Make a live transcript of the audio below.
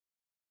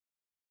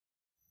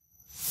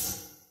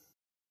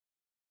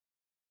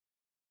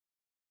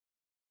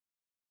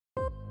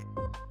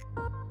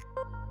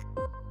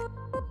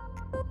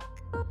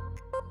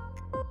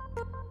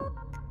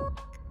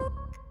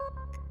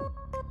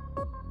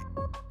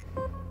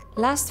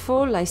Last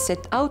fall, I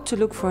set out to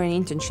look for an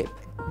internship,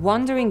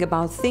 wondering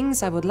about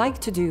things I would like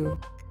to do.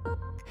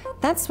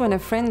 That's when a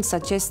friend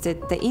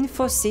suggested the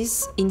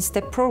Infosys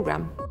InStep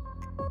program.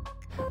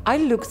 I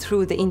looked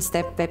through the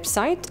InStep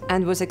website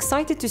and was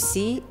excited to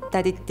see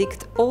that it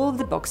ticked all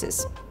the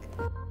boxes.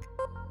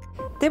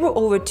 There were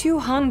over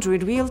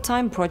 200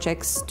 real-time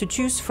projects to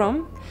choose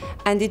from,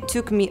 and it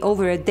took me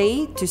over a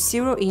day to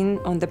zero in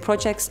on the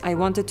projects I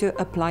wanted to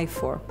apply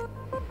for.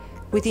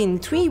 Within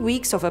 3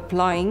 weeks of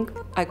applying,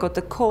 I got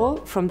a call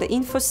from the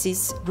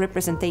Infosys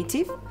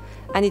representative,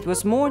 and it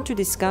was more to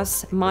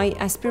discuss my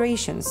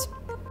aspirations.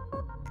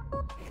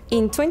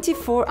 In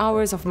 24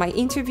 hours of my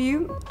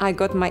interview, I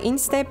got my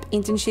InStep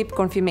internship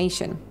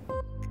confirmation.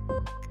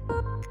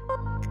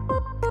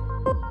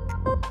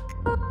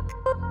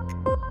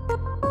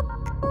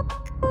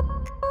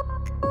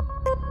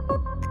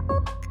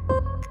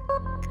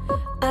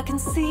 I can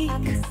see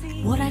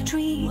what I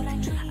dream.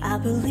 I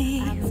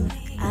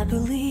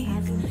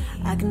believe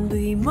I can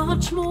be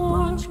much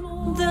more.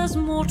 There's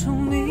more to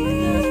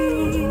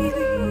me.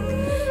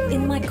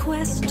 In my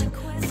quest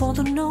for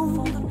the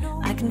known,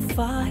 I can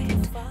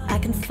find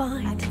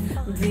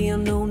the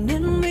unknown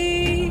in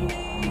me.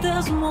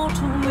 There's more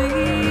to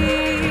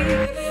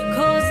me.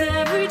 'Cause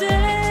every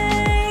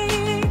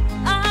day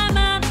I'm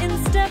an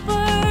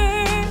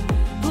InStepper,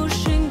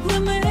 pushing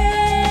limits.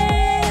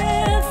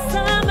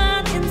 I'm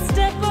an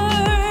InStepper,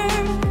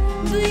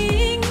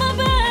 being my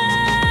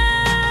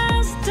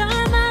best.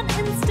 I'm an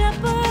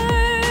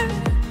InStepper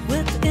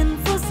with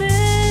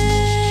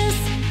Infosys.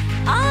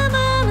 I'm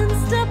an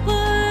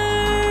InStepper.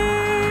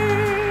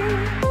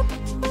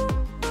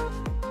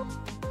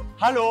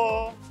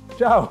 Hello.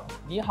 Ciao.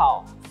 你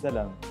好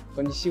Salam.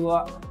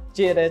 Konnichiwa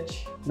接得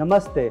起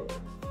Namaste.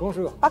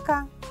 Bonjour.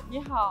 Пока.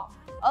 你好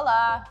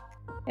Hola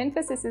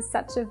Infosys is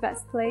such a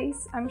vast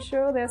place. I'm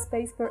sure there's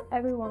space for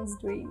everyone's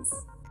dreams.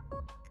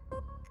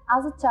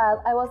 As a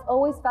child, I was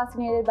always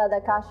fascinated by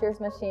the cashier's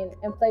machine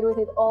and played with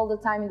it all the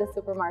time in the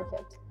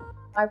supermarket.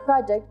 My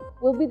project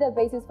will be the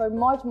basis for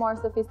much more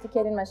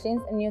sophisticated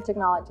machines and new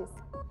technologies.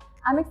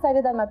 I'm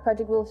excited that my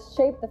project will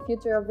shape the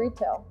future of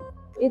retail.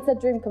 It's a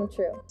dream come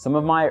true. Some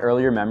of my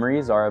earlier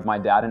memories are of my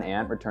dad and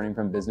aunt returning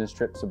from business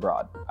trips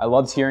abroad. I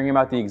loved hearing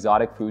about the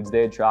exotic foods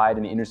they had tried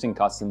and the interesting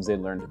customs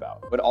they'd learned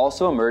about. What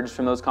also emerged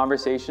from those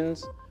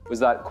conversations was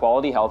that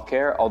quality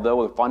healthcare,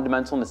 although a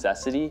fundamental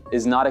necessity,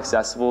 is not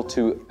accessible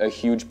to a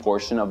huge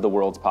portion of the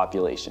world's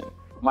population.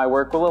 My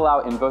work will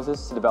allow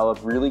Infosys to develop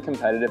really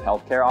competitive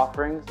healthcare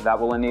offerings that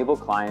will enable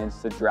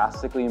clients to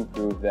drastically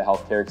improve the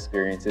healthcare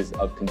experiences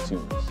of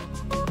consumers.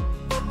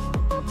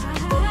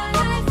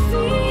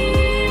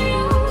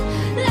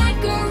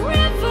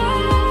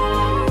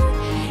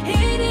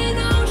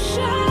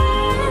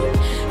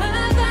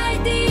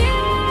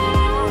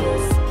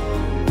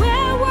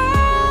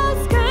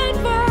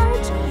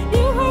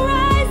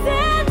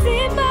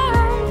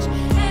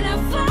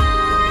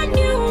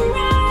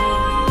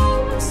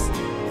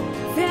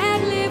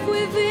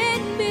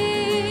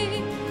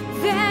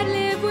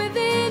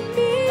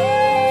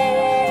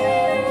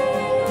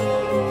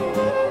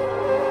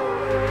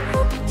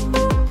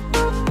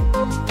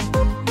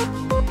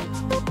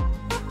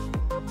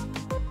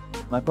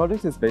 My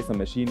project is based on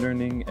machine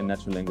learning and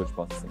natural language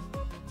processing.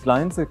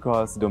 Clients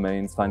across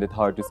domains find it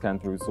hard to scan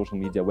through social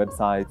media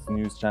websites,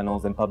 news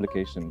channels, and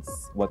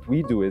publications. What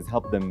we do is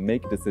help them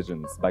make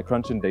decisions by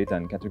crunching data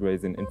and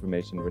categorizing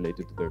information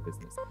related to their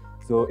business.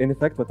 So in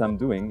effect, what I'm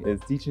doing is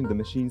teaching the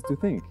machines to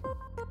think.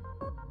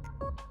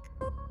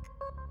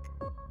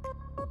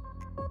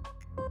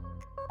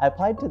 I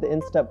applied to the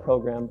InStep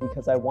program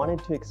because I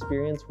wanted to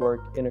experience work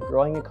in a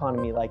growing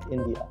economy like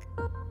India.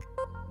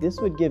 This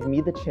would give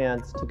me the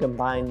chance to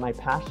combine my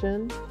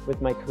passion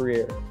with my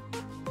career.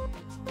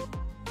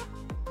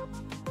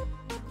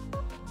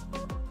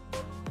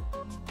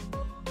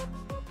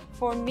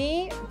 For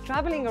me,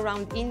 traveling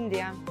around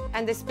India,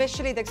 and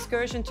especially the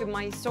excursion to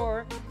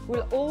Mysore,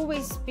 will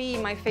always be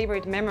my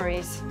favorite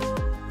memories.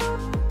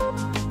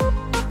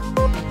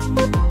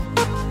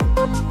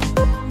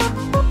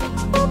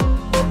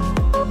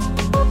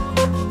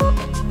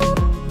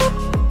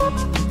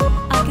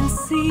 I can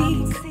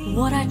see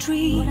what I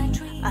dream.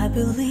 I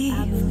believe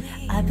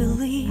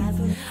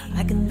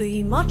I can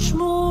be much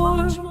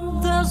more.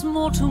 There's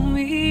more to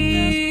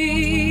me.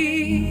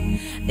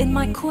 In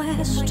my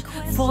quest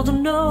for the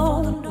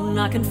known,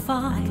 I can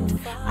find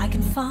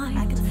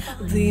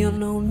the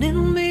unknown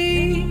in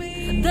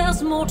me.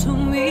 There's more to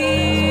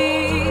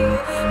me.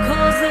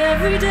 'Cause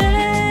every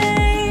day